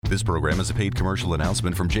This program is a paid commercial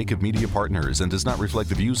announcement from Jacob Media Partners and does not reflect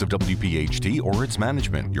the views of WPHT or its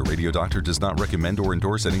management. Your radio doctor does not recommend or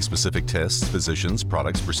endorse any specific tests, physicians,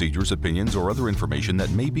 products, procedures, opinions, or other information that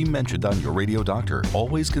may be mentioned on Your Radio Doctor.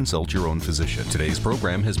 Always consult your own physician. Today's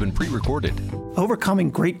program has been pre-recorded. Overcoming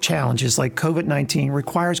great challenges like COVID-19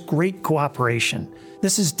 requires great cooperation.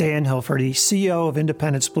 This is Dan Hilferty, CEO of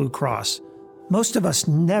Independence Blue Cross. Most of us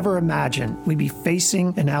never imagined we'd be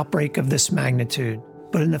facing an outbreak of this magnitude.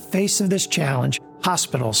 But in the face of this challenge,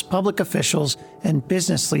 hospitals, public officials, and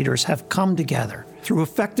business leaders have come together. Through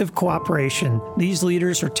effective cooperation, these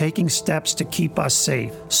leaders are taking steps to keep us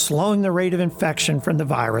safe. Slowing the rate of infection from the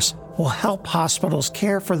virus will help hospitals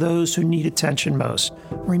care for those who need attention most.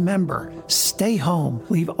 Remember, stay home,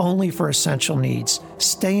 leave only for essential needs.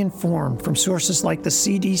 Stay informed from sources like the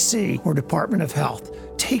CDC or Department of Health.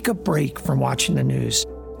 Take a break from watching the news.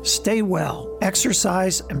 Stay well,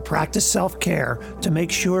 exercise, and practice self-care to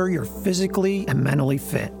make sure you're physically and mentally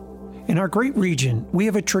fit. In our great region, we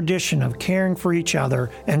have a tradition of caring for each other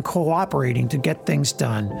and cooperating to get things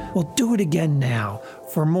done. We'll do it again now.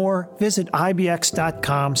 For more, visit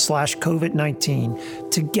ibx.com/COVID-19.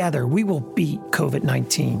 Together, we will beat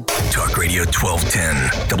COVID-19. Talk Radio 1210,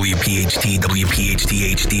 WPHT,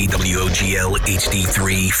 WPHT HD, WOGL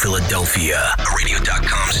HD3, Philadelphia, a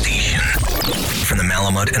radio.com station. From the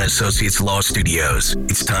Malamut and Associates Law Studios,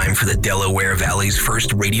 it's time for the Delaware Valley's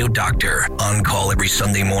first radio doctor, on call every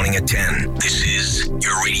Sunday morning at 10. This is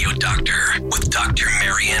Your Radio Doctor with Dr.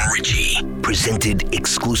 Marianne Ritchie. Presented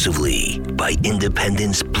exclusively by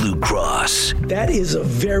Independence Blue Cross. That is a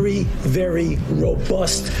very, very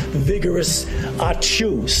robust, vigorous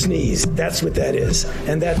achoo sneeze. That's what that is.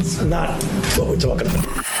 And that's not what we're talking about.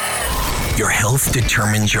 Your health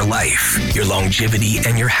determines your life, your longevity,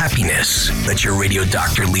 and your happiness. Let your radio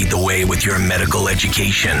doctor lead the way with your medical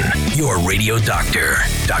education. Your Radio Doctor,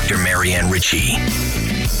 Dr. Marianne Ritchie.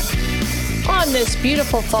 On this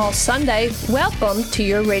beautiful fall Sunday, welcome to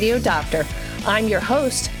Your Radio Doctor. I'm your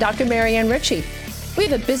host, Dr. Marianne Ritchie. We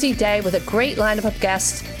have a busy day with a great lineup of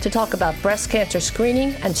guests to talk about breast cancer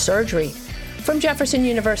screening and surgery. From Jefferson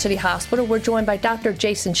University Hospital, we're joined by Dr.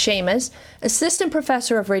 Jason Shamas, Assistant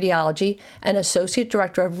Professor of Radiology and Associate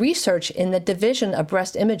Director of Research in the Division of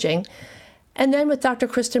Breast Imaging. And then with Dr.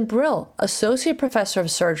 Kristen Brill, Associate Professor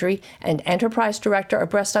of Surgery and Enterprise Director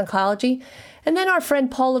of Breast Oncology. And then our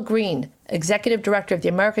friend Paula Green, Executive Director of the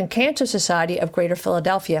American Cancer Society of Greater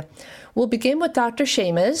Philadelphia. We'll begin with Dr.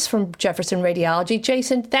 Shamas from Jefferson Radiology.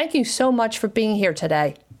 Jason, thank you so much for being here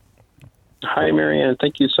today. Hi, Marianne.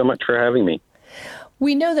 Thank you so much for having me.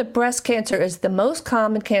 We know that breast cancer is the most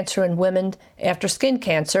common cancer in women after skin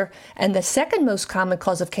cancer and the second most common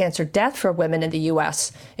cause of cancer death for women in the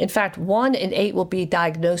U.S. In fact, 1 in 8 will be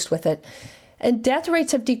diagnosed with it. And death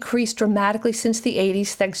rates have decreased dramatically since the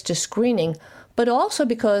 80s thanks to screening, but also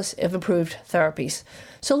because of improved therapies.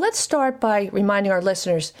 So let's start by reminding our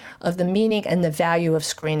listeners of the meaning and the value of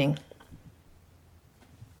screening.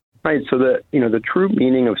 Right. So the true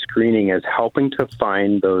meaning of screening is helping to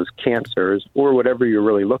find those cancers or whatever you're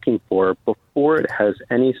really looking for before it has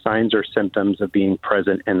any signs or symptoms of being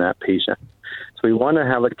present in that patient. So we want to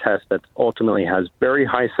have a test that ultimately has very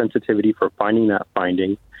high sensitivity for finding that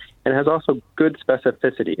finding and has also good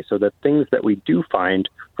specificity so that things that we do find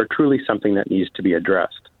are truly something that needs to be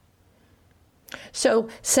addressed. So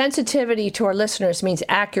sensitivity to our listeners means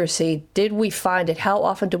accuracy. Did we find it? How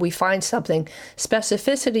often do we find something?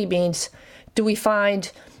 Specificity means, do we find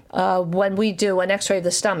when we do an x-ray of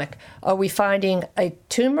the stomach, are we finding a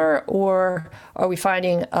tumor or are we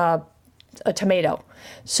finding a tomato?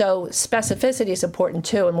 So specificity is important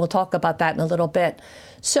too, and we'll talk about that in a little bit.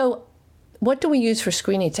 So what do we use for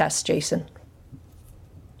screening tests, Jason?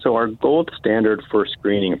 So our gold standard for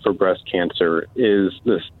screening for breast cancer is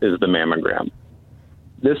the mammogram.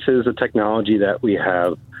 This is a technology that we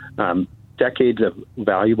have decades of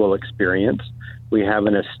valuable experience. We have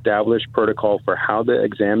an established protocol for how the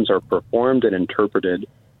exams are performed and interpreted,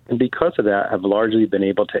 and because of that, have largely been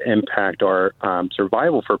able to impact our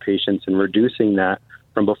survival for patients and reducing that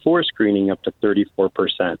from before screening up to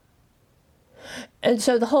 34%. And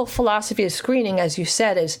so the whole philosophy of screening, as you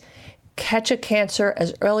said, is catch a cancer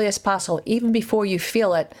as early as possible, even before you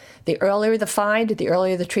feel it. The earlier the find, the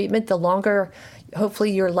earlier the treatment, the longer,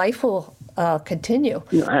 hopefully, your life will continue.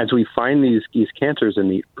 As we find these cancers in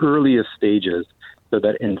the earliest stages, so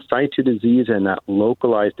that in situ disease and that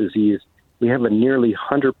localized disease, we have a nearly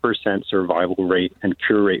 100% survival rate and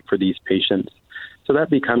cure rate for these patients. So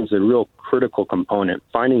that becomes a real critical component,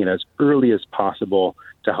 finding it as early as possible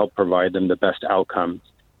to help provide them the best outcomes.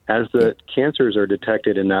 As the cancers are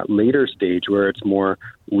detected in that later stage where it's more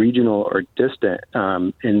regional or distant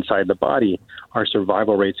inside the body, our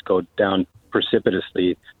survival rates go down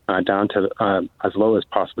precipitously, down to as low as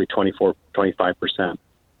possibly 25%.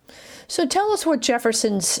 So tell us what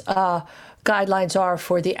Jefferson's guidelines are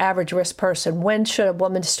for the average risk person. When should a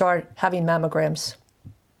woman start having mammograms?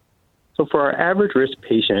 So for our average risk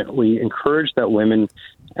patient, we encourage that women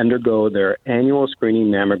undergo their annual screening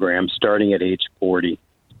mammogram starting at age 40.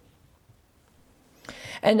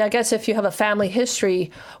 And I guess if you have a family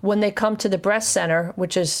history, when they come to the breast center,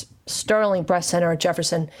 which is Sterling Breast Center at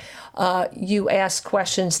Jefferson, you ask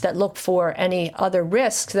questions that look for any other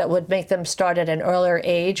risks that would make them start at an earlier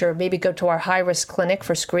age, or maybe go to our high-risk clinic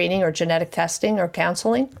for screening or genetic testing or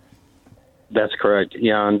counseling? That's correct.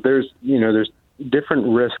 Yeah, and there's different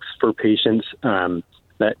risks for patients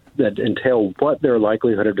that entail what their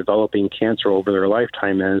likelihood of developing cancer over their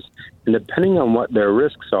lifetime is. And depending on what their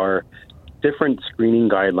risks are, different screening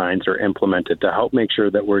guidelines are implemented to help make sure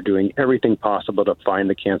that we're doing everything possible to find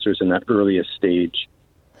the cancers in that earliest stage.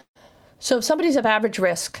 So if somebody's of average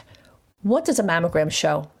risk, what does a mammogram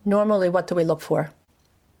show? Normally, what do we look for?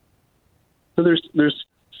 So there's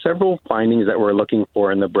several findings that we're looking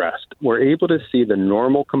for in the breast. We're able to see the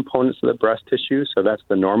normal components of the breast tissue, so that's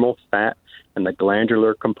the normal fat and the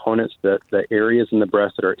glandular components, the areas in the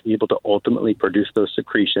breast that are able to ultimately produce those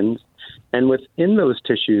secretions. And within those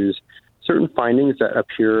tissues, certain findings that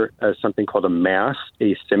appear as something called a mass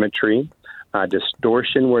asymmetry,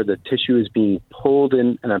 distortion where the tissue is being pulled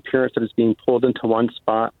in, an appearance that is being pulled into one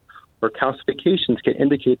spot, or calcifications can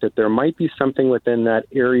indicate that there might be something within that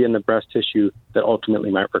area in the breast tissue that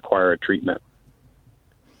ultimately might require a treatment.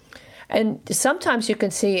 And sometimes you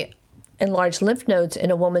can see enlarged lymph nodes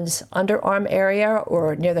in a woman's underarm area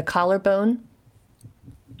or near the collarbone.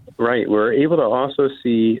 Right. We're able to also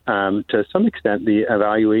see, to some extent, the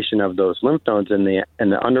evaluation of those lymph nodes in the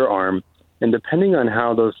underarm. And depending on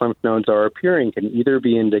how those lymph nodes are appearing, can either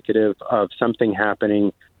be indicative of something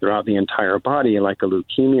happening throughout the entire body, like a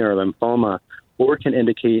leukemia or lymphoma, or can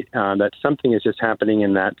indicate that something is just happening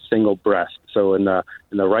in that single breast. So in the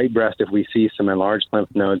right breast, if we see some enlarged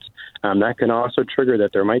lymph nodes, that can also trigger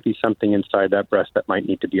that there might be something inside that breast that might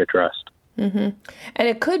need to be addressed. Mm-hmm. And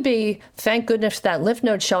it could be, thank goodness, that lymph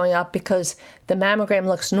node showing up because the mammogram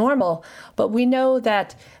looks normal. But we know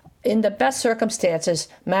that in the best circumstances,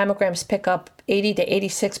 mammograms pick up 80 to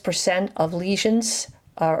 86% of lesions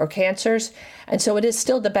or cancers. And so it is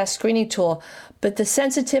still the best screening tool. But the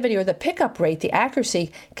sensitivity or the pickup rate, the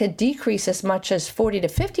accuracy, can decrease as much as 40 to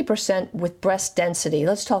 50% with breast density.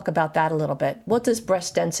 Let's talk about that a little bit. What does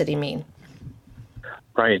breast density mean?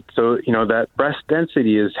 Right. So, that breast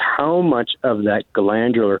density is how much of that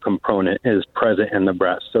glandular component is present in the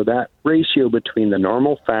breast. So that ratio between the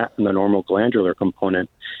normal fat and the normal glandular component.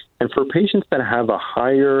 And for patients that have a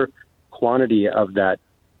higher quantity of that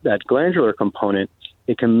glandular component,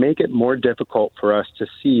 it can make it more difficult for us to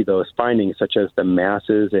see those findings, such as the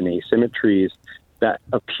masses and asymmetries that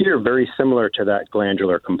appear very similar to that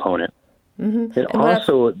glandular component. Mm-hmm. It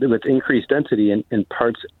also, with increased density,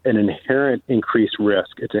 imparts an inherent increased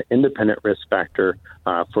risk. It's an independent risk factor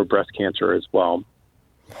for breast cancer as well.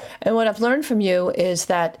 And what I've learned from you is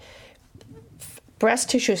that breast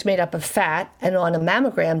tissue is made up of fat, and on a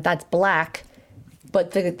mammogram, that's black,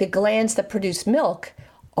 but the glands that produce milk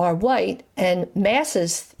are white, and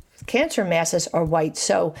masses, cancer masses, are white.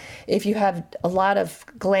 So if you have a lot of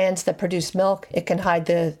glands that produce milk, it can hide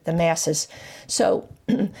the masses. So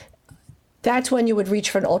that's when you would reach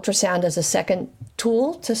for an ultrasound as a second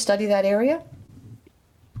tool to study that area?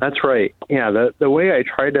 That's right. Yeah, the way I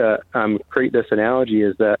try to create this analogy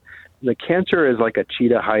is that the cancer is like a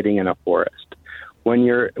cheetah hiding in a forest. When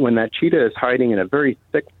that cheetah is hiding in a very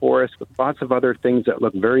thick forest with lots of other things that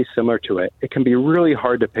look very similar to it, it can be really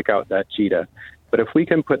hard to pick out that cheetah. But if we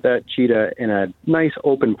can put that cheetah in a nice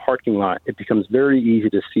open parking lot, it becomes very easy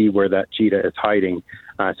to see where that cheetah is hiding,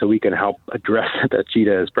 so we can help address that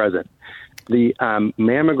cheetah is present. The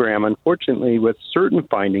mammogram, unfortunately, with certain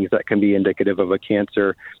findings that can be indicative of a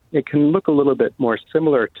cancer, it can look a little bit more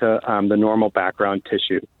similar to the normal background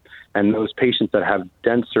tissue and those patients that have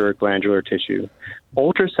denser glandular tissue.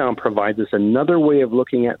 Ultrasound provides us another way of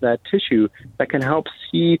looking at that tissue that can help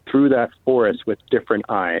see through that forest with different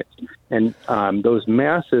eyes. And those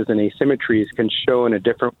masses and asymmetries can show in a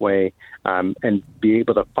different way and be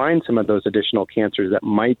able to find some of those additional cancers that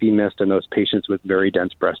might be missed in those patients with very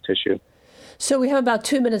dense breast tissue. So we have about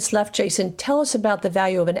 2 minutes left, Jason. Tell us about the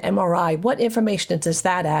value of an MRI. What information does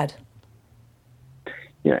that add?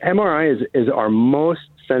 MRI is our most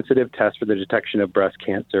sensitive test for the detection of breast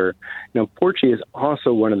cancer. Unfortunately, is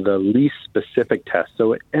also one of the least specific tests.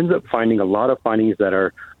 So it ends up finding a lot of findings that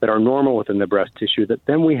are normal within the breast tissue that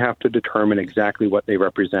then we have to determine exactly what they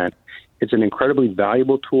represent. It's an incredibly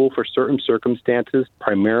valuable tool for certain circumstances,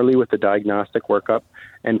 primarily with the diagnostic workup,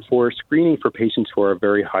 and for screening for patients who are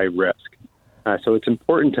very high risk. So it's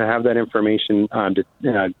important to have that information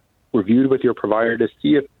reviewed with your provider to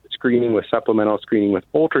see if screening with supplemental screening with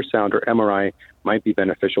ultrasound or MRI might be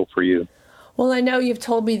beneficial for you. Well, I know you've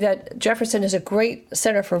told me that Jefferson is a great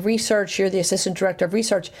center for research. You're the assistant director of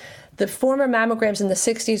research. The former mammograms in the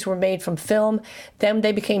 60s were made from film. Then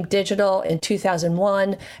they became digital in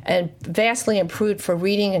 2001 and vastly improved for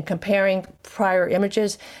reading and comparing prior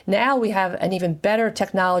images. Now we have an even better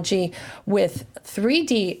technology with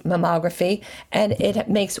 3D mammography, and it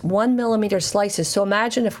makes 1 millimeter slices. So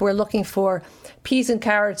imagine if we're looking for peas and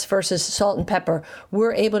carrots versus salt and pepper,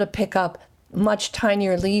 we're able to pick up much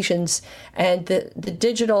tinier lesions, and the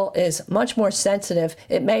digital is much more sensitive.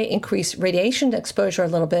 It may increase radiation exposure a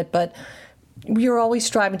little bit, but we're always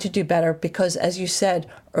striving to do better because, as you said,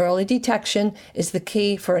 early detection is the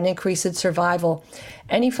key for an increase in survival.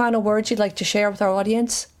 Any final words you'd like to share with our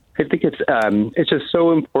audience? I think it's just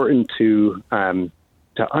so important to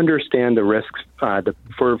understand the risks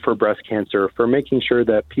for breast cancer, for making sure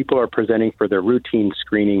that people are presenting for their routine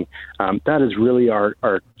screening. That is really our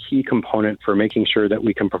key component for making sure that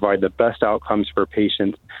we can provide the best outcomes for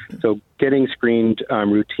patients. So getting screened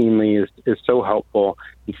routinely is so helpful,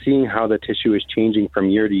 and seeing how the tissue is changing from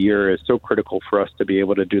year to year is so critical for us to be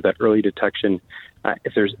able to do that early detection.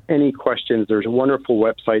 If there's any questions, there's wonderful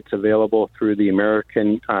websites available through the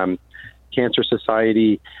American Cancer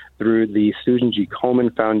Society, through the Susan G.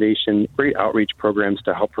 Komen Foundation, great outreach programs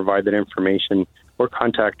to help provide that information, or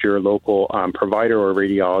contact your local provider or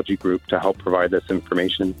radiology group to help provide this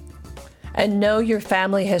information. And know your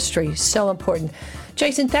family history, so important.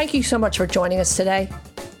 Jason, thank you so much for joining us today.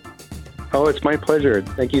 Oh, it's my pleasure.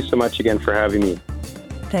 Thank you so much again for having me.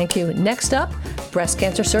 Thank you. Next up, breast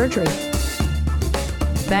cancer surgery.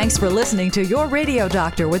 Thanks for listening to Your Radio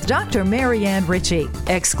Doctor with Dr. Marianne Ritchie,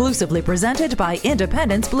 exclusively presented by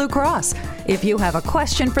Independence Blue Cross. If you have a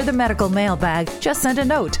question for the medical mailbag, just send a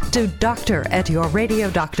note to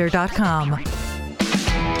doctor@yourradiodoctor.com.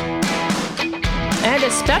 And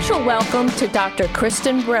a special welcome to Dr.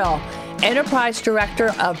 Kristen Brill, Enterprise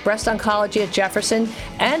Director of Breast Oncology at Jefferson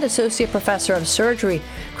and Associate Professor of Surgery.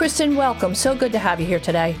 Kristen, welcome. So good to have you here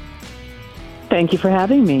today. Thank you for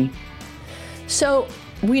having me. So,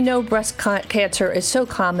 we know breast cancer is so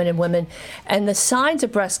common in women, and the signs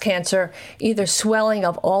of breast cancer, either swelling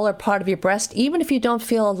of all or part of your breast, even if you don't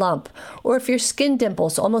feel a lump, or if your skin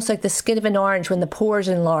dimples, almost like the skin of an orange when the pores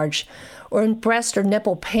enlarge, or in breast or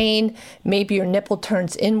nipple pain, maybe your nipple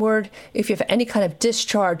turns inward, if you have any kind of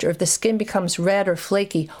discharge, or if the skin becomes red or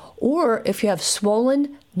flaky, or if you have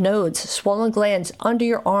swollen nodes, swollen glands under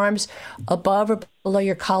your arms, above or below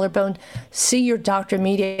your collarbone, see your doctor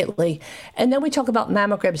immediately. And then we talk about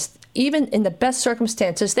mammograms. Even in the best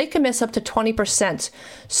circumstances, they can miss up to 20%.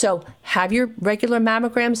 So have your regular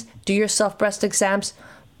mammograms, do your self-breast exams.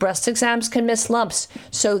 Breast exams can miss lumps,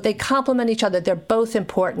 so they complement each other. They're both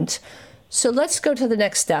important. So let's go to the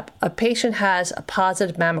next step. A patient has a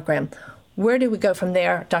positive mammogram. Where do we go from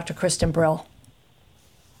there, Dr. Kristen Brill?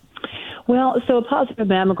 Well, so a positive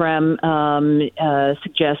mammogram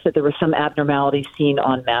suggests that there was some abnormality seen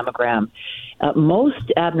on mammogram.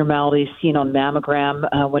 Most abnormalities seen on mammogram,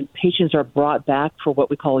 when patients are brought back for what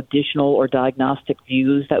we call additional or diagnostic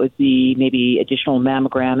views, that would be maybe additional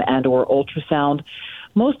mammogram and or ultrasound,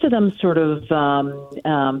 most of them sort of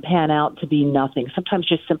pan out to be nothing, sometimes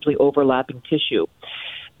just simply overlapping tissue.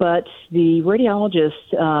 But the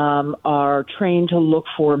radiologists are trained to look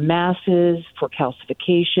for masses, for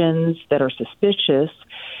calcifications that are suspicious,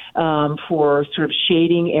 for sort of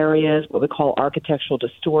shading areas, what we call architectural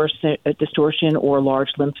distortion or large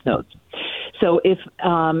lymph nodes. So if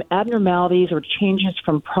abnormalities or changes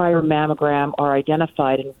from prior mammogram are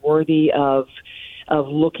identified and worthy of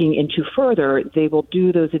looking into further, they will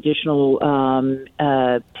do those additional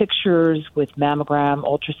pictures with mammogram,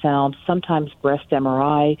 ultrasound, sometimes breast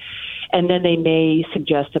MRI, and then they may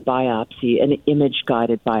suggest a biopsy, an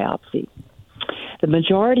image-guided biopsy. The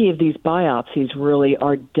majority of these biopsies really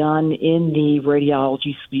are done in the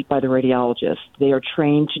radiology suite by the radiologist. They are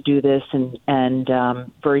trained to do this and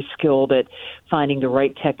very skilled at finding the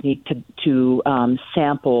right technique to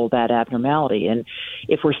sample that abnormality. And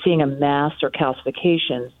if we're seeing a mass or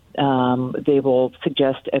calcifications, they will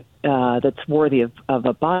suggest that's worthy of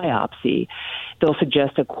a biopsy. They'll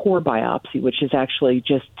suggest a core biopsy, which is actually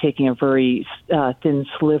just taking a very thin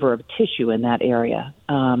sliver of tissue in that area,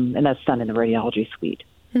 and that's done in the radiology suite.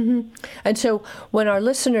 Mm-hmm. And so when our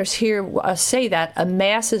listeners hear us say that a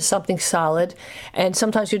mass is something solid, and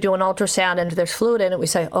sometimes you do an ultrasound and if there's fluid in it, we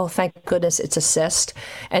say, oh, thank goodness it's a cyst.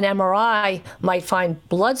 An MRI might find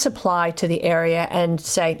blood supply to the area and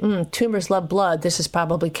say, tumors love blood, this is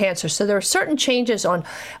probably cancer. So there are certain changes on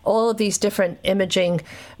all of these different imaging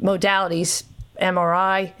modalities.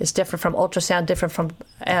 MRI is different from ultrasound, different from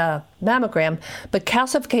mammogram, but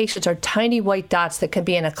calcifications are tiny white dots that can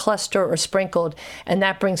be in a cluster or sprinkled, and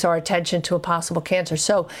that brings our attention to a possible cancer.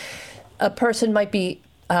 So a person might be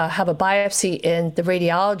have a biopsy in the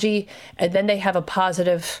radiology, and then they have a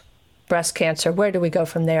positive breast cancer. Where do we go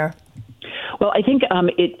from there? Well, I think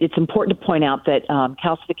it's important to point out that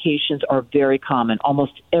calcifications are very common.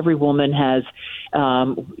 Almost every woman has,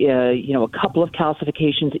 a couple of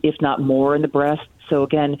calcifications, if not more, in the breast. So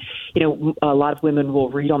again, a lot of women will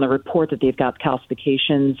read on the report that they've got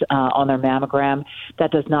calcifications on their mammogram.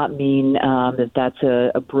 That does not mean that that's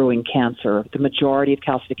a brewing cancer. The majority of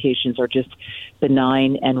calcifications are just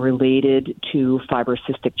benign and related to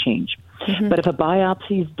fibrocystic change. Mm-hmm. But if a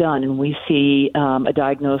biopsy is done and we see a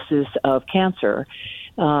diagnosis of cancer,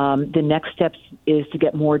 the next step is to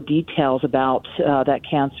get more details about that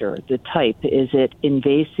cancer. The type, is it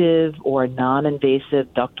invasive or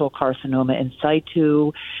non-invasive ductal carcinoma in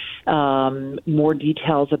situ? More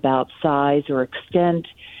details about size or extent.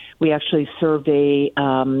 We actually survey,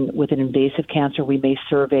 with an invasive cancer, we may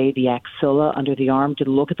survey the axilla under the arm to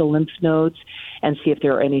look at the lymph nodes and see if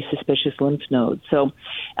there are any suspicious lymph nodes. So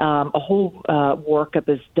a whole workup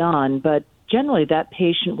is done, but generally that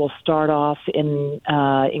patient will start off in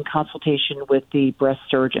consultation with the breast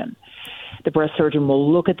surgeon. The breast surgeon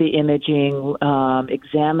will look at the imaging,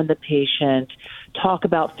 examine the patient, talk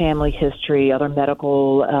about family history, other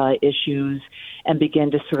medical issues, and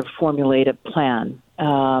begin to sort of formulate a plan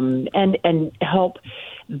and help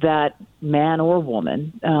that man or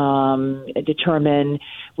woman determine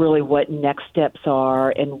really what next steps are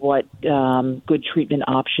and what good treatment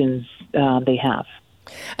options they have.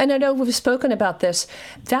 And I know we've spoken about this.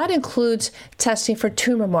 That includes testing for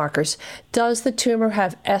tumor markers. Does the tumor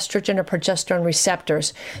have estrogen or progesterone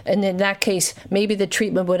receptors? And in that case, maybe the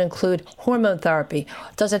treatment would include hormone therapy.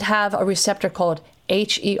 Does it have a receptor called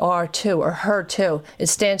HER2 or HER2? It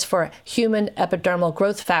stands for human epidermal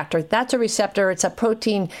growth factor. That's a receptor. It's a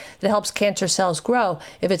protein that helps cancer cells grow.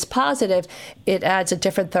 If it's positive, it adds a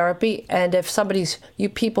different therapy. And if you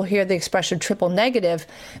people hear the expression triple negative,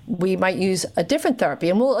 we might use a different therapy.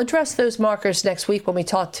 And we'll address those markers next week when we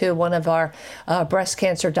talk to one of our breast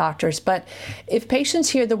cancer doctors. But if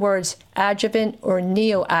patients hear the words adjuvant or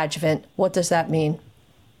neoadjuvant, what does that mean?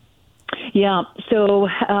 Yeah, so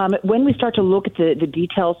when we start to look at the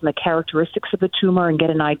details and the characteristics of the tumor and get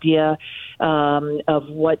an idea of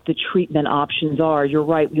what the treatment options are, you're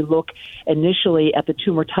right, we look initially at the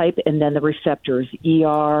tumor type and then the receptors,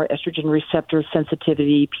 ER, estrogen receptor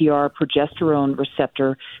sensitivity, PR, progesterone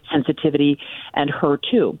receptor sensitivity, and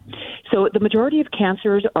HER2. So the majority of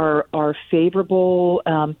cancers are favorable,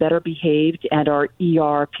 better behaved, and are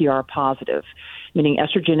ER, PR positive, meaning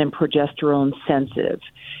estrogen and progesterone sensitive.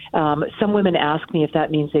 Some women ask me if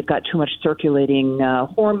that means they've got too much circulating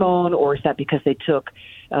hormone, or is that because they took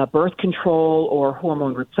birth control or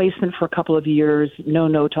hormone replacement for a couple of years.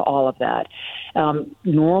 No to all of that.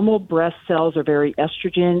 Normal breast cells are very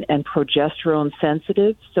estrogen and progesterone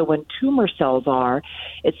sensitive. So when tumor cells are,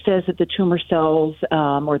 it says that the tumor cells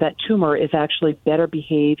or that tumor is actually better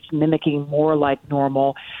behaved, mimicking more like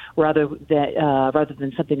normal rather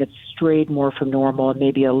than something that's strayed more from normal and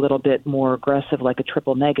maybe a little bit more aggressive like a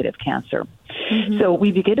triple negative cancer. Mm-hmm. So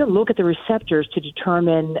we begin to look at the receptors to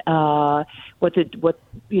determine what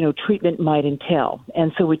treatment might entail.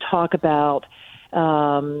 And so we talk about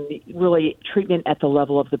really treatment at the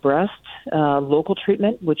level of the breast, local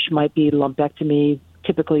treatment, which might be lumpectomy,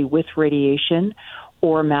 typically with radiation,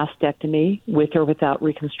 or mastectomy, with or without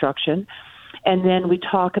reconstruction. And then we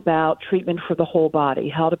talk about treatment for the whole body,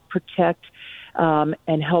 how to protect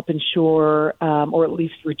and help ensure or at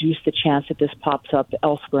least reduce the chance that this pops up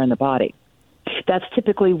elsewhere in the body. That's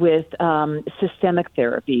typically with systemic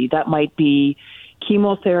therapy. That might be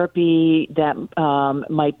chemotherapy, that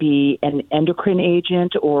might be an endocrine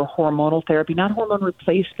agent or hormonal therapy, not hormone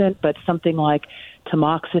replacement, but something like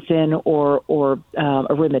tamoxifen or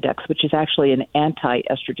Arimidex, which is actually an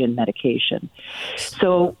anti-estrogen medication.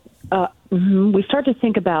 So we start to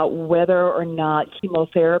think about whether or not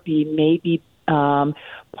chemotherapy may be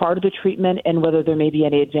part of the treatment and whether there may be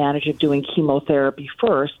any advantage of doing chemotherapy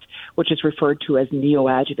first, which is referred to as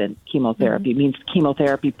neoadjuvant chemotherapy. It means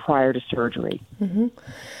chemotherapy prior to surgery.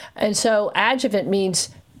 And so adjuvant means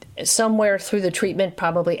somewhere through the treatment,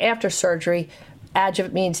 probably after surgery.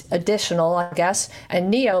 Adjuvant means additional, I guess, and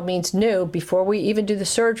neo means new. Before we even do the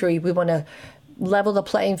surgery, we want to level the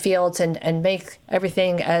playing fields and make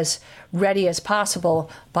everything as ready as possible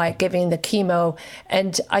by giving the chemo.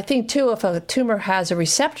 And I think, too, if a tumor has a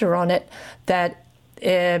receptor on it that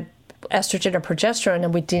estrogen or progesterone,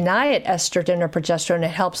 and we deny it estrogen or progesterone, it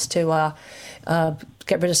helps to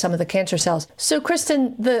get rid of some of the cancer cells. So,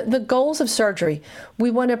 Kristen, the goals of surgery, we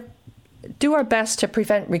want to do our best to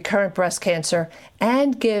prevent recurrent breast cancer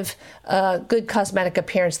and give a good cosmetic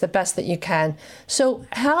appearance the best that you can. So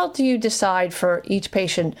how do you decide for each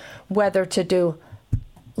patient whether to do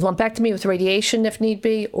lumpectomy with radiation if need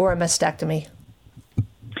be or a mastectomy?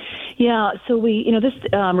 Yeah, so this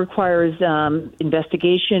requires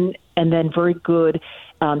investigation and then very good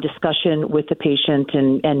discussion with the patient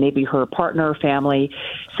and maybe her partner or family.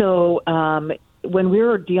 So when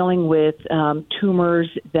we're dealing with tumors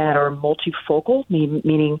that are multifocal,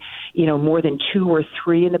 meaning more than 2 or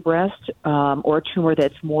 3 in the breast, or a tumor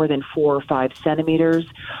that's more than 4 or 5 centimeters,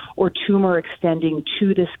 or tumor extending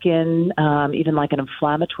to the skin, even like an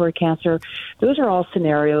inflammatory cancer, those are all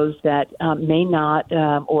scenarios that may not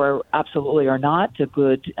or absolutely are not a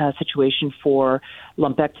good situation for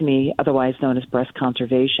lumpectomy, otherwise known as breast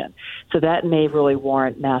conservation. So that may really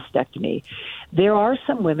warrant mastectomy. There are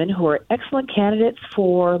some women who are excellent candidates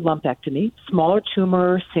for lumpectomy, smaller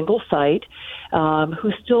tumor, single site,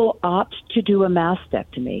 who still opt to do a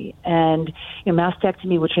mastectomy. And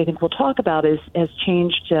mastectomy, which I think we'll talk about, has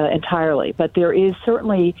changed entirely. But there is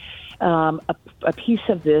certainly a piece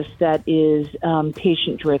of this that is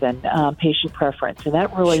patient-driven, patient preference. And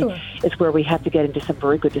that really is where we have to get into some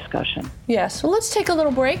very good discussion. Yes. Well, let's take a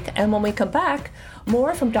little break. And when we come back,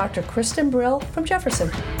 more from Dr. Kristen Brill from Jefferson.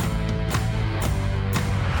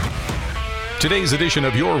 Today's edition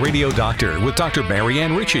of Your Radio Doctor with Dr.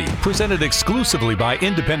 Marianne Ritchie, presented exclusively by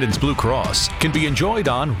Independence Blue Cross, can be enjoyed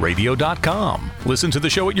on radio.com. Listen to the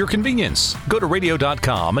show at your convenience. Go to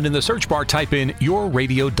radio.com and in the search bar type in Your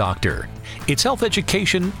Radio Doctor. It's health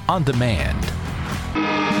education on demand.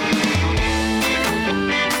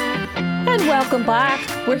 And welcome back.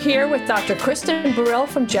 We're here with Dr. Kristen Brill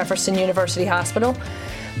from Jefferson University Hospital.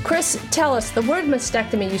 Chris, tell us, the word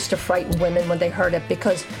mastectomy used to frighten women when they heard it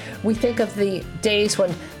because we think of the days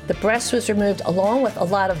when the breast was removed along with a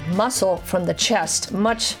lot of muscle from the chest,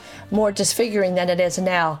 much more disfiguring than it is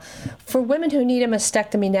now. For women who need a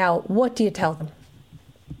mastectomy now, what do you tell them?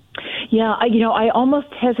 Yeah, I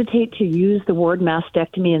almost hesitate to use the word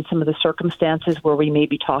mastectomy in some of the circumstances where we may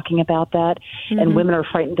be talking about that, and women are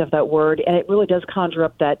frightened of that word, and it really does conjure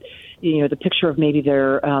up that, the picture of maybe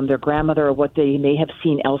their grandmother or what they may have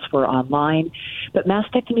seen elsewhere online. But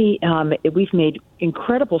mastectomy, we've made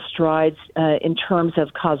incredible strides in terms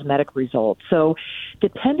of cosmetic results. So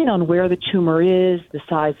depending on where the tumor is, the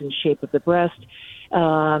size and shape of the breast,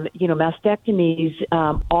 mastectomies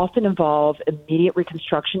often involve immediate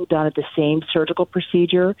reconstruction done at the same surgical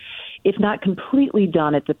procedure. If not completely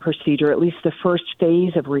done at the procedure, at least the first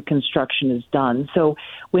phase of reconstruction is done. So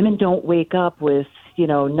women don't wake up with,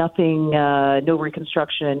 nothing, no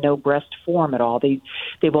reconstruction and no breast form at all. They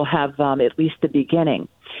will have at least the beginning.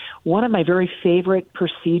 One of my very favorite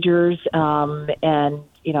procedures, and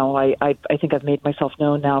I think I've made myself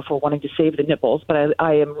known now for wanting to save the nipples, but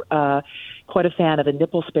I am quite a fan of a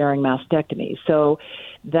nipple-sparing mastectomy. So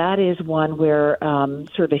that is one where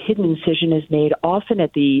sort of a hidden incision is made, often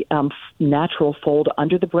at the natural fold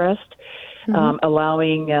under the breast,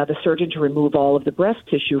 allowing the surgeon to remove all of the breast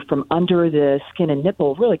tissue from under the skin and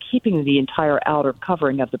nipple, really keeping the entire outer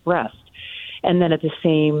covering of the breast. And then at the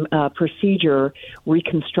same procedure,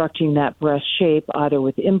 reconstructing that breast shape either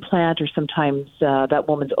with implant or sometimes that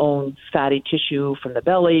woman's own fatty tissue from the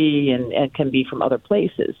belly and can be from other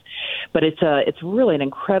places. But it's really an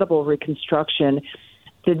incredible reconstruction.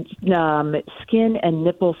 The skin and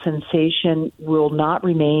nipple sensation will not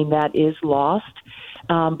remain. That is lost.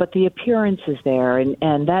 But the appearance is there,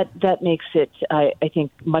 and that makes it, I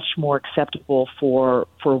think, much more acceptable for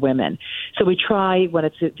women. So we try, when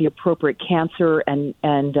it's the appropriate cancer and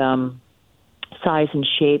size and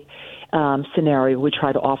shape scenario, we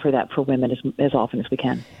try to offer that for women as often as we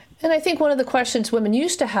can. And I think one of the questions women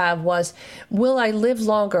used to have was, will I live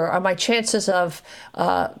longer? Are my chances of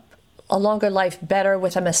a longer life better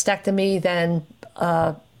with a mastectomy than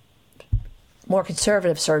more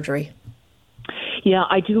conservative surgery? Yeah,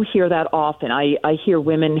 I do hear that often. I hear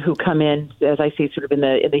women who come in, as I say, sort of in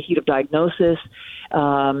the heat of diagnosis,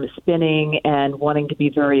 spinning and wanting to be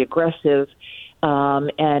very aggressive,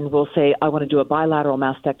 and will say, I want to do a bilateral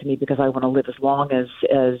mastectomy because I want to live as long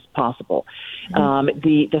as possible.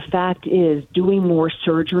 The fact is, doing more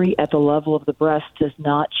surgery at the level of the breast does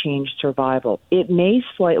not change survival. It may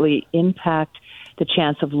slightly impact the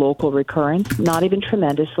chance of local recurrence, not even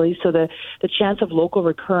tremendously. So the chance of local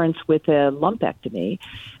recurrence with a lumpectomy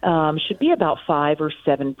should be about 5 or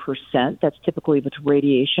 7%. That's typically with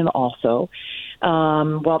radiation also.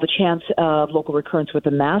 While the chance of local recurrence with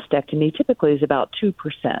a mastectomy typically is about 2%.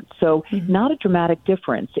 So not a dramatic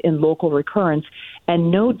difference in local recurrence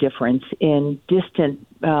and no difference in distant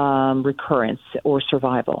recurrence or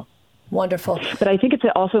survival. Wonderful. But I think it's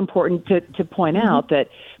also important to point out that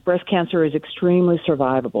breast cancer is extremely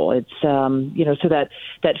survivable. It's, so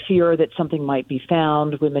that fear that something might be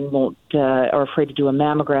found, women are afraid to do a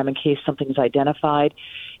mammogram in case something's identified.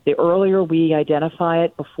 The earlier we identify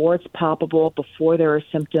it, before it's palpable, before there are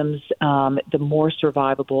symptoms, the more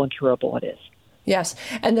survivable and curable it is. Yes,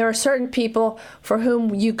 and there are certain people for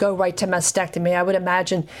whom you go right to mastectomy. I would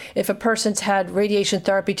imagine if a person's had radiation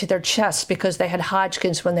therapy to their chest because they had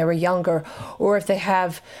Hodgkin's when they were younger, or if they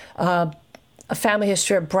have a family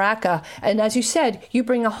history of BRCA. And as you said, you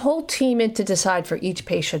bring a whole team in to decide for each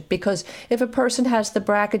patient, because if a person has the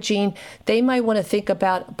BRCA gene, they might want to think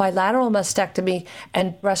about bilateral mastectomy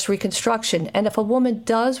and breast reconstruction. And if a woman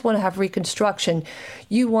does want to have reconstruction,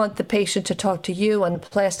 you want the patient to talk to you and the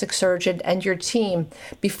plastic surgeon and your team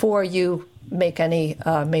before you make any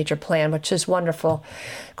major plan, which is wonderful.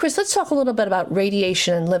 Chris, let's talk a little bit about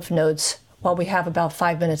radiation and lymph nodes while we have about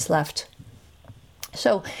 5 minutes left.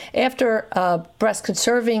 So after breast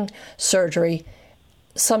conserving surgery,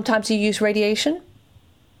 sometimes you use radiation?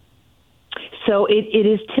 So it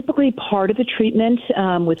is typically part of the treatment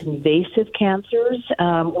with invasive cancers.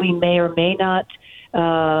 We may or may not,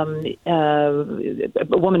 a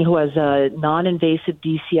woman who has a non-invasive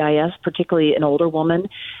DCIS, particularly an older woman,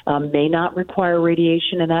 may not require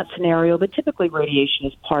radiation in that scenario, but typically radiation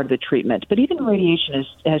is part of the treatment. But even radiation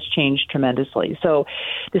has changed tremendously. So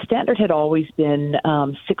the standard had always been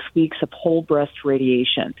 6 weeks of whole breast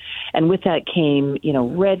radiation. And with that came,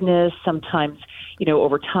 redness, sometimes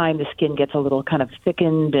over time the skin gets a little kind of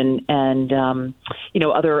thickened and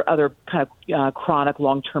other kind of chronic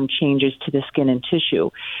long-term changes to the skin and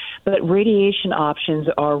tissue. But radiation options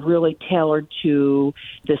are really tailored to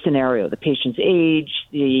the scenario, the patient's age,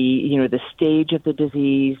 the stage of the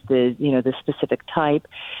disease, the specific type.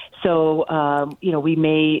 So, we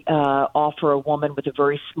may offer a woman with a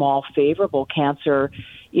very small, favorable cancer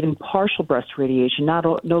even partial breast radiation,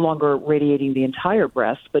 no longer radiating the entire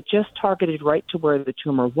breast, but just targeted right to where the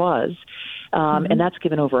tumor was. And that's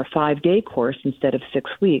given over a 5-day course instead of 6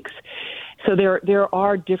 weeks. So there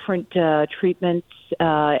are different treatments,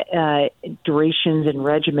 durations, and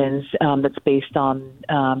regimens that's based on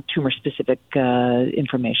tumor-specific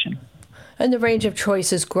information. And the range of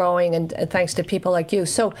choice is growing, and thanks to people like you.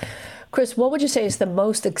 So, Chris, what would you say is the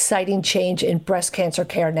most exciting change in breast cancer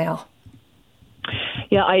care now?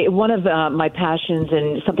 Yeah, one of my passions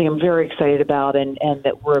and something I'm very excited about and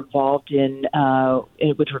that we're involved in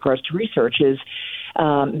with regards to research is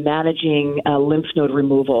managing lymph node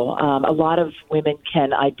removal. A lot of women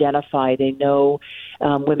can identify, they know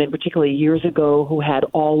women, particularly years ago, who had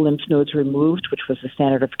all lymph nodes removed, which was the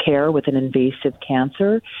standard of care with an invasive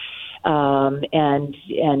cancer.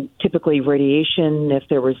 And typically radiation if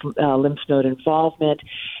there was lymph node involvement,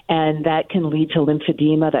 and that can lead to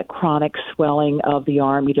lymphedema, that chronic swelling of the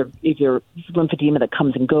arm, either lymphedema that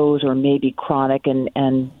comes and goes or maybe chronic and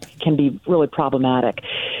can be really problematic.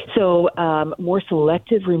 So more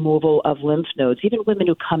selective removal of lymph nodes, even women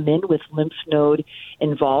who come in with lymph node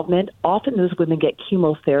involvement, often those women get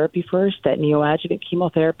chemotherapy first, that neoadjuvant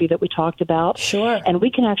chemotherapy that we talked about. Sure. And we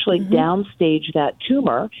can actually downstage that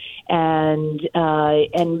tumor and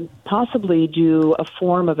possibly do a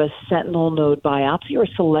form of a sentinel node biopsy or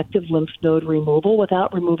selective lymph node removal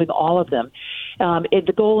without removing all of them.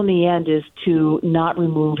 The goal in the end is to not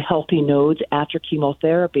remove healthy nodes after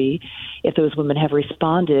chemotherapy if those women have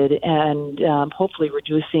responded, and hopefully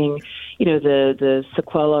reducing, the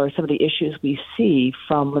sequela or some of the issues we see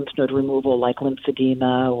from lymph node removal, like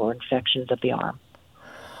lymphedema or infections of the arm.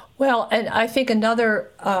 Well, and I think another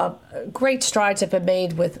great strides have been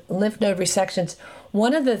made with lymph node resections.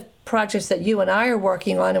 One of the projects that you and I are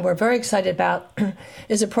working on and we're very excited about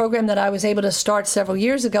is a program that I was able to start several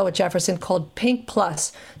years ago at Jefferson called Pink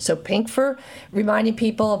Plus. So pink for reminding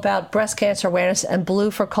people about breast cancer awareness and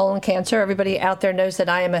blue for colon cancer. Everybody out there knows that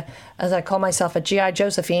I am, as I call myself, a GI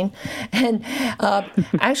Josephine. And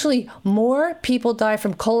actually, more people die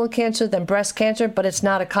from colon cancer than breast cancer, but it's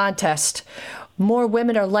not a contest. More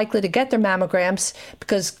women are likely to get their mammograms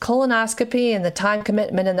because colonoscopy and the time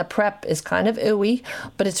commitment and the prep is kind of ooey,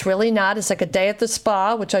 but it's really not. It's like a day at the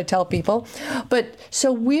spa, which I tell people. But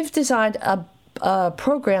so we've designed a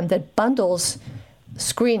program that bundles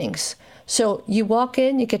screenings. So you walk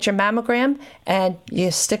in, you get your mammogram, and you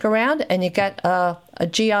stick around, and you get a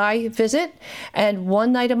GI visit. And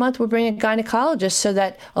one night a month, we bring a gynecologist so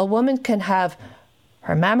that a woman can have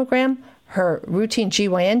her mammogram, her routine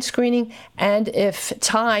GYN screening, and if it's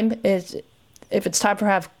time for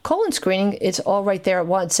have colon screening, it's all right there at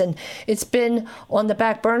once. And it's been on the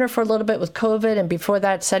back burner for a little bit with COVID, and before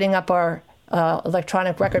that, setting up our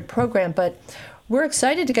electronic record program. But we're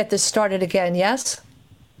excited to get this started again, yes?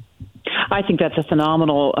 I think that's a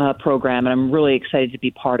phenomenal program, and I'm really excited to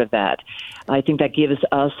be part of that. I think that gives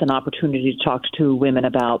us an opportunity to talk to women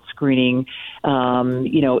about screening,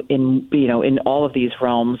 in all of these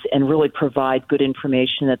realms, and really provide good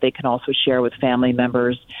information that they can also share with family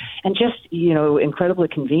members, and just incredibly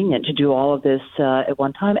convenient to do all of this at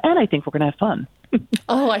one time. And I think we're going to have fun.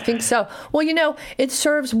 Oh, I think so. Well, it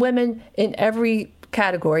serves women in every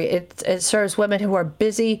category. It serves women who are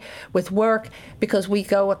busy with work because we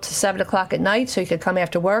go up to 7 o'clock at night, so you can come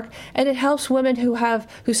after work. And it helps women who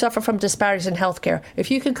suffer from disparities in healthcare. If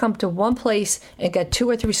you can come to one place and get 2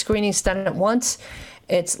 or 3 screenings done at once,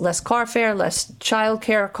 it's less car fare, less child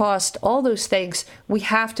care cost, all those things. We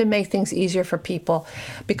have to make things easier for people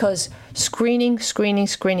because screening.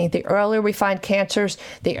 The earlier we find cancers,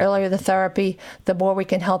 the earlier the therapy, the more we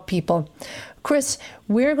can help people. Chris,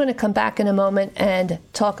 we're going to come back in a moment and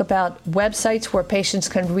talk about websites where patients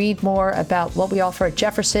can read more about what we offer at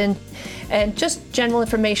Jefferson and just general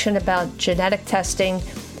information about genetic testing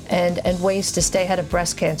and ways to stay ahead of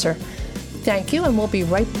breast cancer. Thank you, and we'll be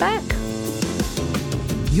right back.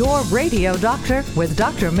 Your Radio Doctor with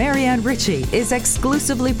Dr. Marianne Ritchie is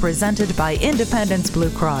exclusively presented by Independence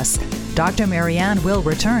Blue Cross. Dr. Marianne will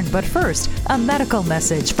return, but first, a medical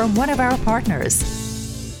message from one of our partners.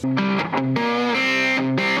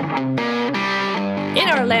 In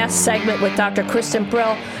our last segment with Dr. Kristen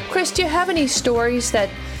Brill, Chris, do you have any stories that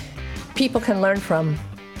people can learn from?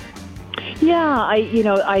 Yeah,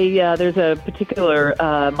 there's a particular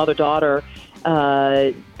mother-daughter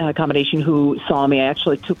combination who saw me. I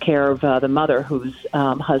actually took care of the mother, whose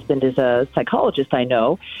husband is a psychologist I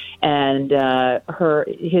know, and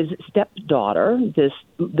his stepdaughter, this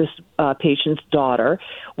patient's daughter,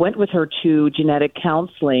 went with her to genetic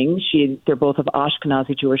counseling. They're both of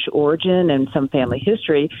Ashkenazi Jewish origin and some family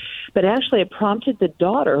history, but actually it prompted the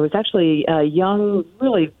daughter, who's actually a young,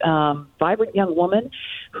 really vibrant young woman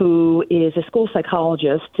who is a school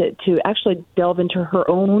psychologist, to actually delve into her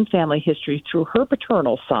own family history through her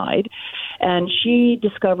paternal side. And she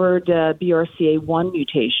discovered BRCA1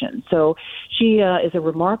 mutation. So she is a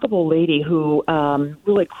remarkable lady who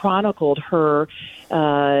really chronicled her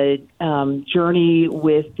journey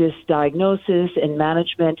with this diagnosis and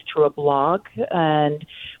management through a blog, and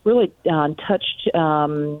really touched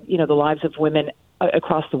the lives of women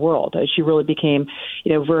across the world. She really became,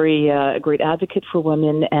 very a great advocate for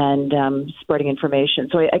women and spreading information.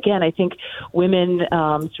 So I think women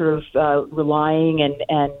relying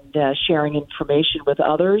and sharing information with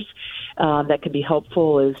others that can be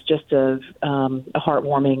helpful is just a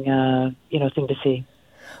heartwarming thing to see.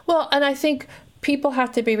 Well, and I think people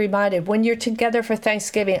have to be reminded when you're together for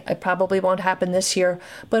Thanksgiving, it probably won't happen this year,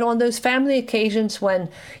 but on those family occasions when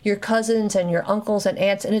your cousins and your uncles and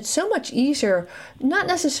aunts, and it's so much easier, not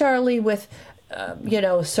necessarily with,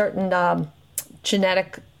 certain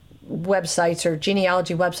genetic websites or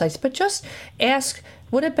genealogy websites, but just ask,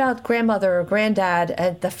 what about grandmother or granddad?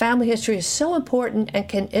 And the family history is so important and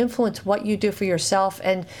can influence what you do for yourself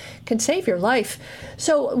and can save your life.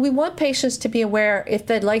 So we want patients to be aware, if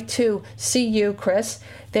they'd like to see you, Chris,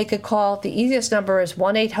 they could call. The easiest number is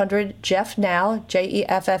 1-800-JEFFNOW,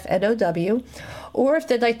 JEFFNOW. Or if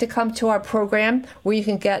they'd like to come to our program where you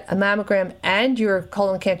can get a mammogram and your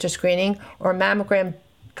colon cancer screening, or a mammogram,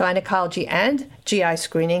 gynecology, and GI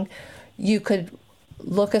screening, you could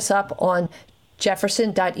look us up on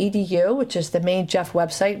jefferson.edu, which is the main Jeff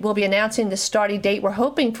website. We'll be announcing the starting date. We're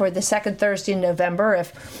hoping for the second Thursday in November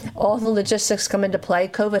if all the logistics come into play.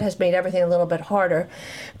 COVID has made everything a little bit harder.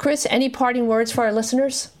 Chris, any parting words for our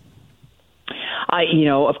listeners?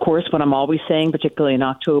 Of course, what I'm always saying, particularly in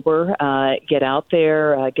October, get out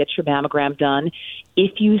there, get your mammogram done.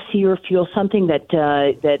 If you see or feel something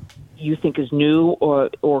that you think is new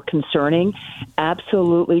or concerning,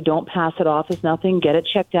 absolutely don't pass it off as nothing. Get it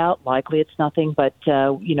checked out. Likely it's nothing, but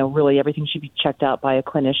really everything should be checked out by a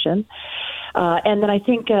clinician. And then I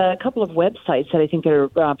think a couple of websites that I think are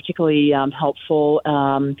particularly helpful.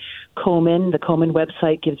 The Komen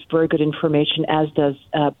website gives very good information, as does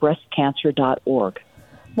breastcancer.org.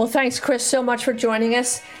 Well, thanks, Chris, so much for joining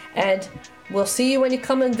us. And we'll see you when you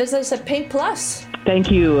come and visit us at Pink Plus. Thank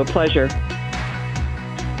you. A pleasure.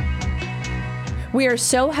 We are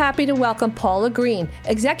so happy to welcome Paula Green,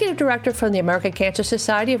 Executive Director from the American Cancer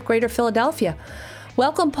Society of Greater Philadelphia.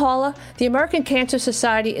 Welcome, Paula. The American Cancer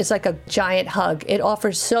Society is like a giant hug. It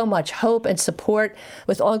offers so much hope and support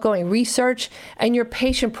with ongoing research and your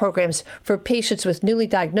patient programs for patients with newly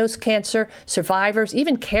diagnosed cancer, survivors,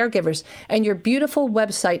 even caregivers. And your beautiful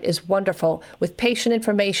website is wonderful with patient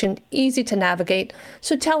information, easy to navigate.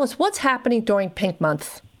 So tell us, what's happening during Pink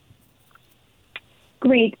Month?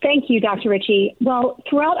 Great. Thank you, Dr. Ritchie. Well,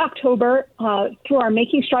 throughout October, through our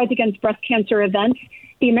Making Strides Against Breast Cancer events,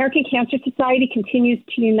 the American Cancer Society continues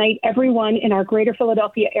to unite everyone in our greater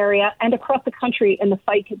Philadelphia area and across the country in the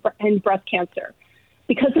fight to end breast cancer.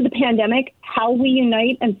 Because of the pandemic, how we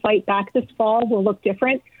unite and fight back this fall will look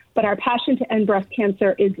different, but our passion to end breast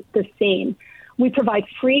cancer is the same. We provide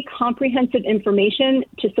free, comprehensive information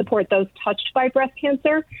to support those touched by breast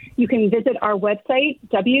cancer. You can visit our website,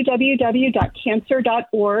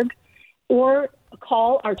 www.cancer.org, or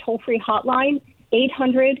call our toll-free hotline,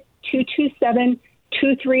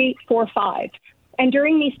 800-227-2345. And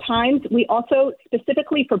during these times, we also,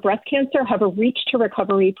 specifically for breast cancer, have a Reach to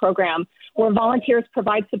Recovery program where volunteers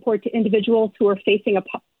provide support to individuals who are facing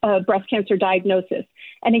a breast cancer diagnosis.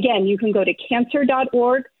 And again, you can go to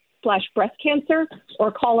cancer.org/breast cancer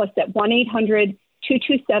or call us at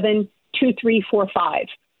 1-800-227-2345.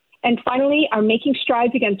 And finally, our Making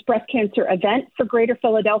Strides Against Breast Cancer event for Greater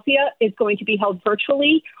Philadelphia is going to be held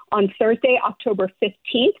virtually on Thursday, October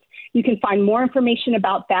 15th. You can find more information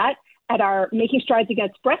about that at our Making Strides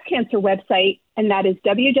Against Breast Cancer website, and that is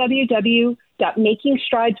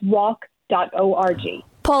www.makingstrideswalk.org.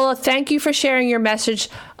 Paula, thank you for sharing your message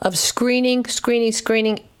of screening,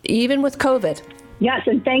 even with COVID. Yes,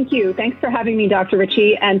 and thank you. Thanks for having me, Dr.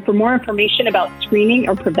 Ritchie. And for more information about screening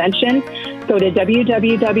or prevention, go to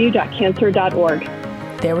www.cancer.org.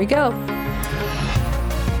 There we go.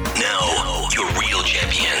 Now, your real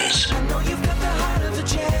champions.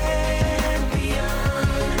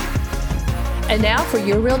 And now for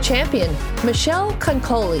your real champion, Michelle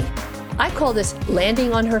Concoli. I call this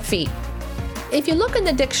landing on her feet. If you look in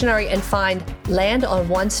the dictionary and find land on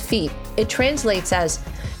one's feet, it translates as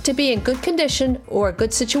to be in good condition or a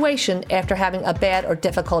good situation after having a bad or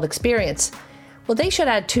difficult experience. Well, they should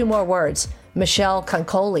add two more words, Michelle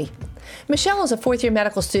Concoli. Michelle is a fourth-year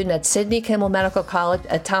medical student at Sidney Kimmel Medical College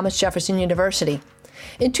at Thomas Jefferson University.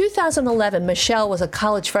 In 2011, Michelle was a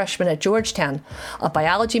college freshman at Georgetown, a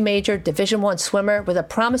biology major, Division I swimmer with a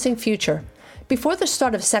promising future. Before the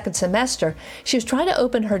start of second semester, she was trying to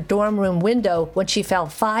open her dorm room window when she fell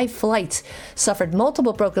 5 flights, suffered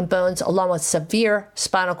multiple broken bones along with severe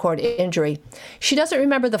spinal cord injury. She doesn't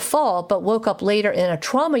remember the fall, but woke up later in a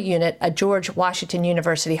trauma unit at George Washington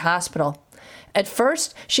University Hospital. At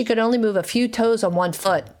first, she could only move a few toes on one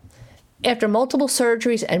foot. After multiple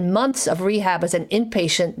surgeries and months of rehab as an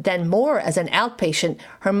inpatient, then more as an outpatient,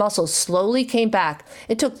 her muscles slowly came back.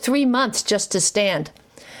 It took 3 months just to stand.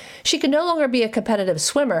 She could no longer be a competitive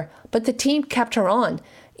swimmer, but the team kept her on,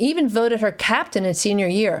 even voted her captain in senior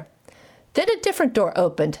year. Then a different door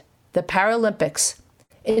opened, the Paralympics.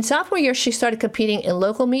 In sophomore year, she started competing in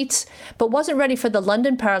local meets, but wasn't ready for the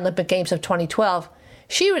London Paralympic Games of 2012.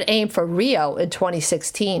 She would aim for Rio in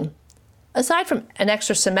 2016. Aside from an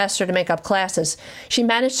extra semester to make up classes, she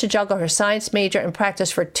managed to juggle her science major and practice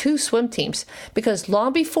for 2 swim teams because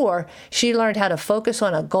long before, she learned how to focus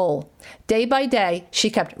on a goal. Day by day, she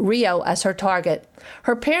kept Rio as her target.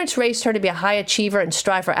 Her parents raised her to be a high achiever and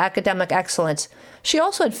strive for academic excellence. She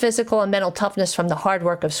also had physical and mental toughness from the hard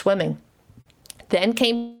work of swimming. Then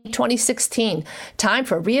came 2016, time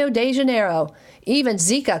for Rio de Janeiro. Even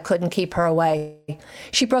Zika couldn't keep her away.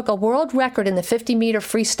 She broke a world record in the 50-meter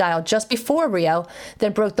freestyle just before Rio,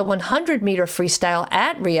 then broke the 100-meter freestyle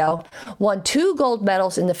at Rio, won 2 gold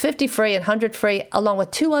medals in the 50 free and 100 free, along with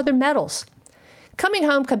 2 other medals. Coming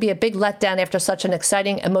home could be a big letdown after such an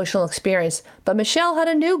exciting emotional experience, but Michelle had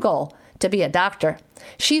a new goal, to be a doctor.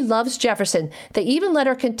 She loves Jefferson. They even let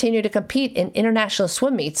her continue to compete in international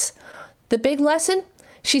swim meets. The big lesson?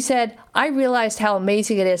 She said, "I realized how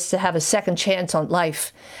amazing it is to have a second chance on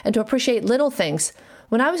life and to appreciate little things.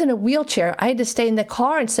 When I was in a wheelchair, I had to stay in the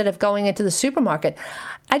car instead of going into the supermarket.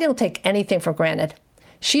 I don't take anything for granted."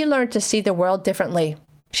 She learned to see the world differently.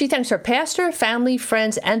 She thanks her pastor, family,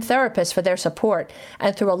 friends, and therapists for their support.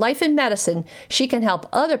 And through a life in medicine, she can help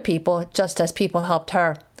other people just as people helped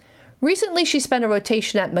her. Recently, she spent a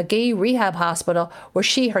rotation at McGee Rehab Hospital, where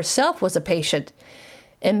she herself was a patient.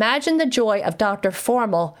 Imagine the joy of Dr.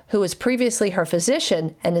 Formal, who was previously her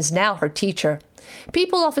physician and is now her teacher.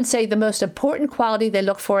 People often say the most important quality they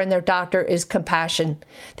look for in their doctor is compassion.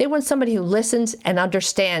 They want somebody who listens and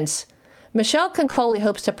understands. Michelle Concoli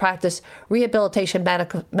hopes to practice rehabilitation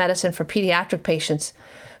medicine for pediatric patients.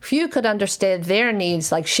 Few could understand their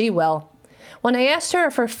needs like she will. When I asked her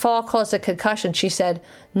if her fall caused a concussion, she said,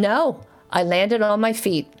 "No, I landed on my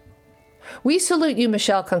feet." We salute you,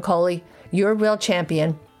 Michelle Concoli. You're a real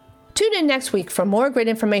champion. Tune in next week for more great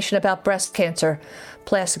information about breast cancer,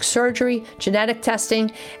 plastic surgery, genetic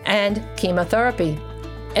testing, and chemotherapy.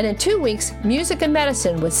 And in 2 weeks, music and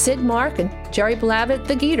medicine with Sid Mark and Jerry Blavitt,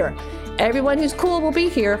 the Geeter. Everyone who's cool will be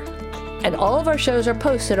here. And all of our shows are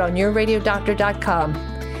posted on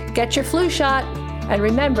yourradiodoctor.com. Get your flu shot, and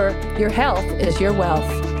remember, your health is your wealth.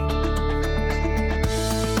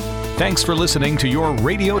 Thanks for listening to Your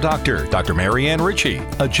Radio Doctor, Dr. Marianne Ritchie,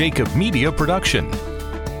 a Jacob Media production.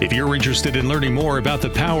 If you're interested in learning more about the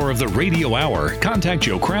power of the radio hour, contact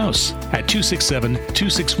Joe Kraus at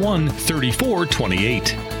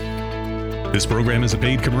 267-261-3428. This program is a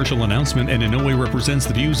paid commercial announcement and in no way represents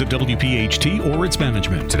the views of WPHT or its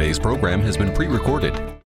management. Today's program has been pre-recorded.